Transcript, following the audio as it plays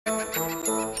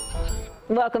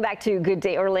Welcome back to Good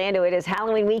Day Orlando. It is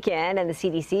Halloween weekend and the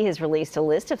CDC has released a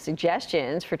list of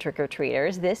suggestions for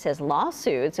trick-or-treaters. This as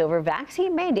lawsuits over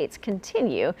vaccine mandates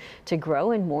continue to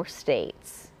grow in more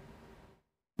states.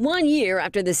 1 year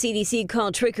after the CDC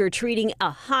called trick-or-treating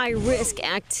a high-risk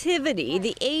activity,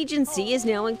 the agency is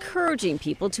now encouraging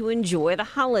people to enjoy the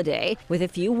holiday with a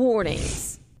few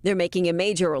warnings. They're making a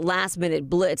major last-minute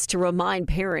blitz to remind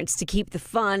parents to keep the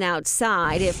fun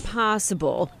outside if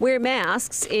possible. Wear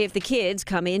masks if the kids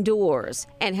come indoors.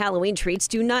 And Halloween treats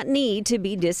do not need to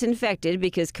be disinfected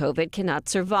because COVID cannot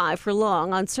survive for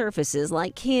long on surfaces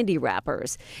like candy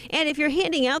wrappers. And if you're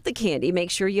handing out the candy, make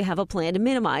sure you have a plan to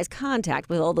minimize contact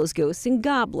with all those ghosts and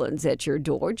goblins at your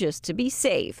door just to be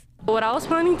safe. What I was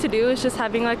planning to do is just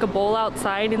having like a bowl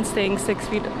outside and staying 6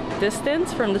 feet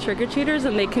distance from the trick-or-treaters,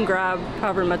 and they can grab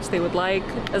however much they would like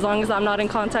as long as I'm not in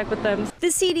contact with them. The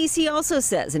CDC also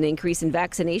says an increase in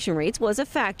vaccination rates was a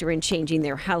factor in changing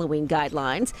their Halloween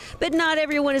guidelines, but not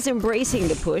everyone is embracing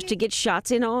the push to get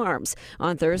shots in arms.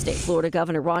 On Thursday, Florida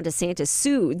Governor Ron DeSantis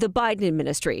sued the Biden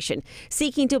administration,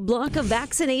 seeking to block a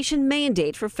vaccination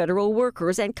mandate for federal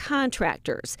workers and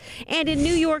contractors. And in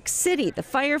New York City, the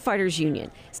firefighters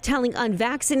union is telling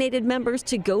unvaccinated members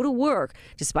to go to work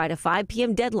despite a 5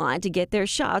 p.m. deadline to get their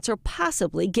shots or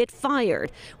possibly get fired,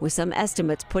 with some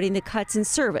estimates putting the cuts in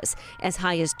service as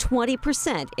high as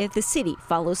 20% if the city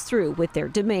follows through with their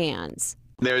demands.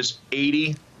 There's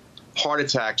 80 heart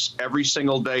attacks every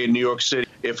single day in New York City.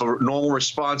 If a normal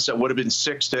response that would have been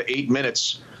 6 to 8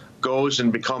 minutes goes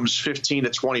and becomes 15 to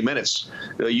 20 minutes,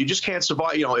 you just can't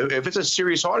survive. You know, if it's a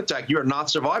serious heart attack, you're not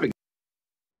surviving.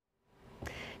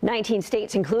 19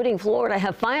 states, including Florida,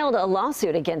 have filed a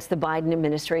lawsuit against the Biden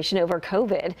administration over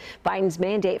COVID. Biden's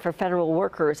mandate for federal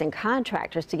workers and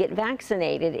contractors to get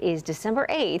vaccinated is December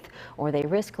 8th, or they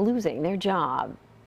risk losing their job.